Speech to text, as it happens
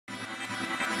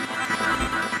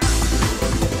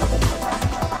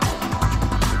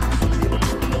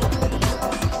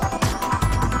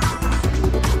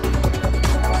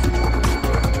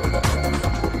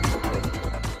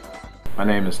My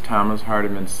name is Thomas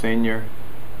Hardiman Sr.,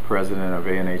 President of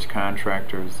A&H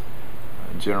Contractors,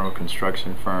 a general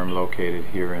construction firm located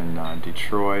here in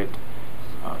Detroit,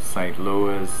 St.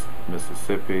 Louis,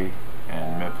 Mississippi,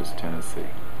 and Memphis,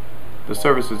 Tennessee. The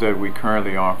services that we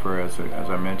currently offer, as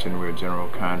I mentioned, we're a general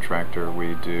contractor.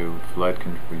 We do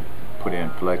we put in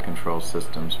flood control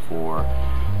systems for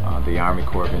the Army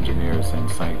Corps of Engineers in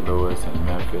St. Louis and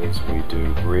Memphis. We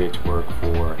do bridge work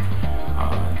for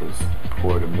the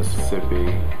Port of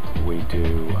Mississippi. We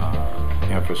do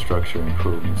infrastructure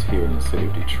improvements here in the city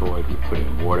of Detroit. We put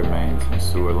in water mains and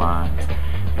sewer lines.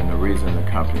 And the reason the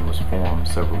company was formed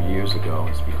several years ago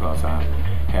is because I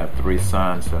have 3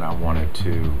 sons that I wanted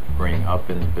to bring up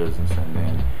in the business and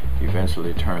then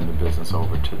eventually turn the business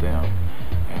over to them.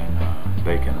 And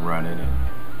they can run it and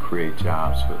create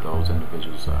jobs for those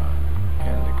individuals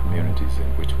in the communities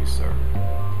in which we serve.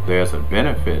 There's a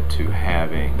benefit to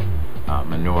having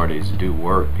minorities do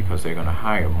work because they're going to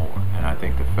hire more, and I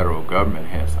think the federal government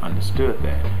has understood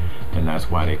that, and that's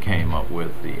why they came up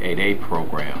with the 8A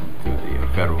program through the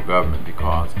federal government,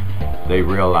 because they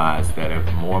realized that if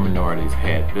more minorities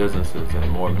had businesses and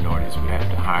more minorities would have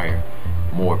to hire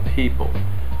more people,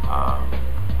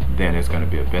 then it's going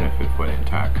to be a benefit for the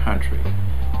entire country,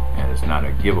 and it's not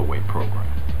a giveaway program.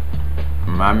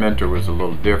 My mentor was a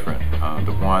little different.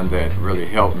 The one that really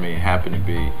helped me happened to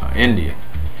be Indian,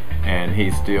 and he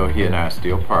and I are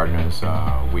still partners.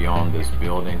 We own this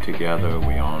building together.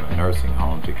 We own a nursing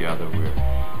home together.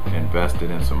 We're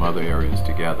invested in some other areas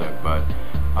together, but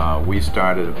we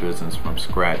started a business from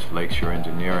scratch, Lakeshore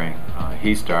Engineering.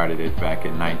 He started it back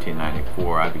in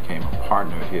 1994. I became a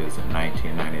partner of his in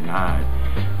 1999,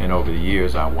 and over the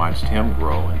years I watched him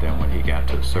grow, and then when he got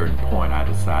to a certain point I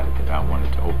decided that I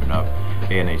wanted to open up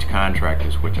A&H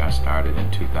Contractors, which I started in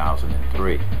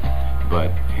 2003.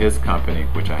 But his company,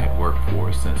 which I had worked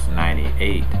for since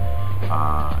 '98,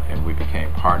 and we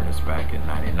became partners back in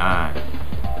 '99,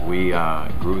 we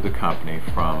grew the company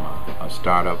from a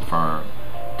startup firm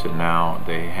to now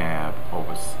they have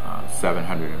over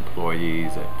 700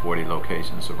 employees at 40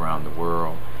 locations around the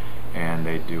world, and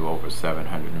they do over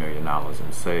 $700 million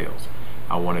in sales.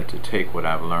 I wanted to take what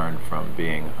I've learned from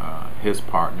being his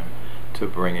partner to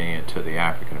bringing it to the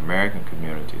African American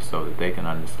community so that they can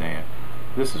understand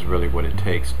this is really what it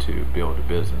takes to build a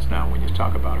business. Now, when you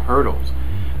talk about hurdles,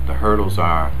 the hurdles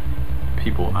are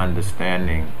people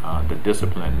understanding the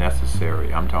discipline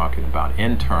necessary. I'm talking about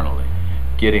internally,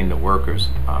 getting the workers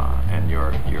and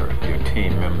your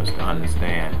team members to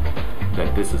understand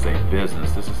that this is a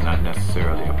business. This is not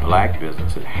necessarily a black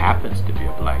business. It happens to be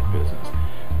a black business.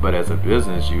 But as a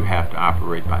business, you have to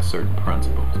operate by certain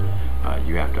principles.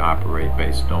 You have to operate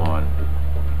based on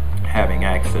having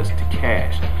access to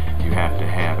cash. You have to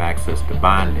have access to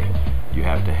bonding. You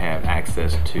have to have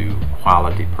access to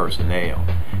quality personnel.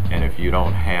 And if you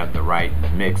don't have the right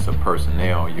mix of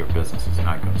personnel, your business is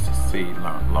not going to succeed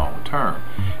long term.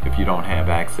 If you don't have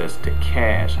access to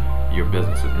cash, your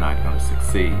business is not going to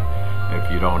succeed.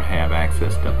 If you don't have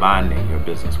access to bonding, your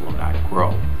business will not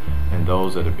grow. And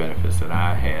those are the benefits that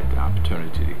I had the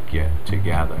opportunity to get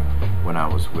together when I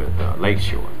was with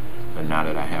Lakeshore. But now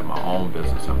that I have my own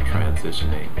business, I'm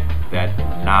transitioning that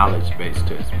knowledge base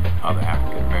to other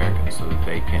African Americans so that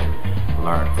they can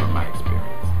learn from my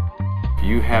experience. If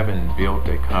you haven't built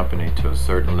a company to a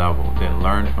certain level, then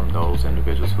learn from those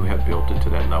individuals who have built it to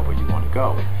that level you want to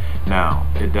go. Now,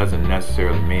 it doesn't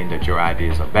necessarily mean that your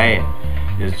ideas are bad.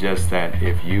 It's just that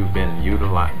if you've been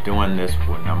doing this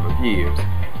for a number of years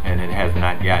and it has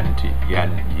not gotten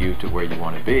you to where you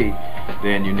want to be,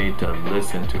 then you need to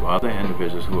listen to other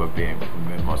individuals who have been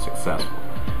more successful.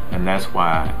 And that's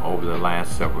why over the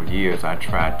last several years I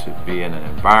tried to be in an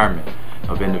environment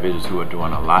of individuals who are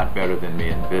doing a lot better than me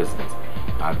in business.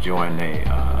 I've joined a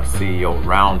CEO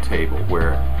roundtable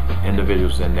where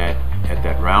individuals at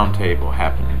that roundtable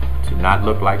happen to not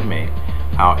look like me.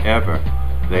 However,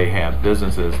 they have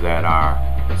businesses that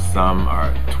some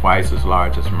are twice as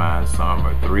large as mine, some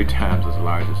are 3 times as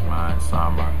large as mine,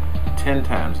 some are 10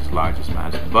 times as large as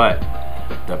mine, but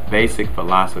the basic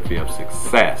philosophy of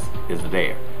success is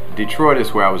there. Detroit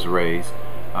is where I was raised.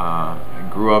 I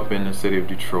grew up in the city of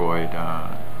Detroit,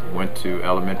 went to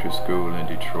elementary school in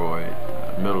Detroit,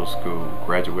 middle school,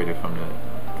 graduated from the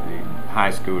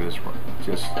high school that's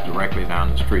just directly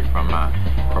down the street from my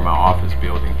office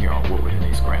building here on Woodward and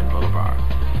East Grand Boulevard.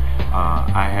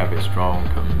 I have a strong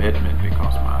commitment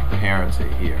because my parents are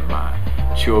here, my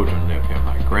children live here,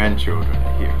 my grandchildren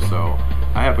are here. So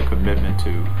I have a commitment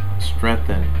to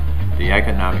strengthen the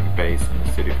economic base in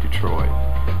the city of Detroit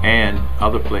and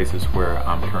other places where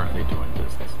I'm currently doing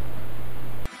business.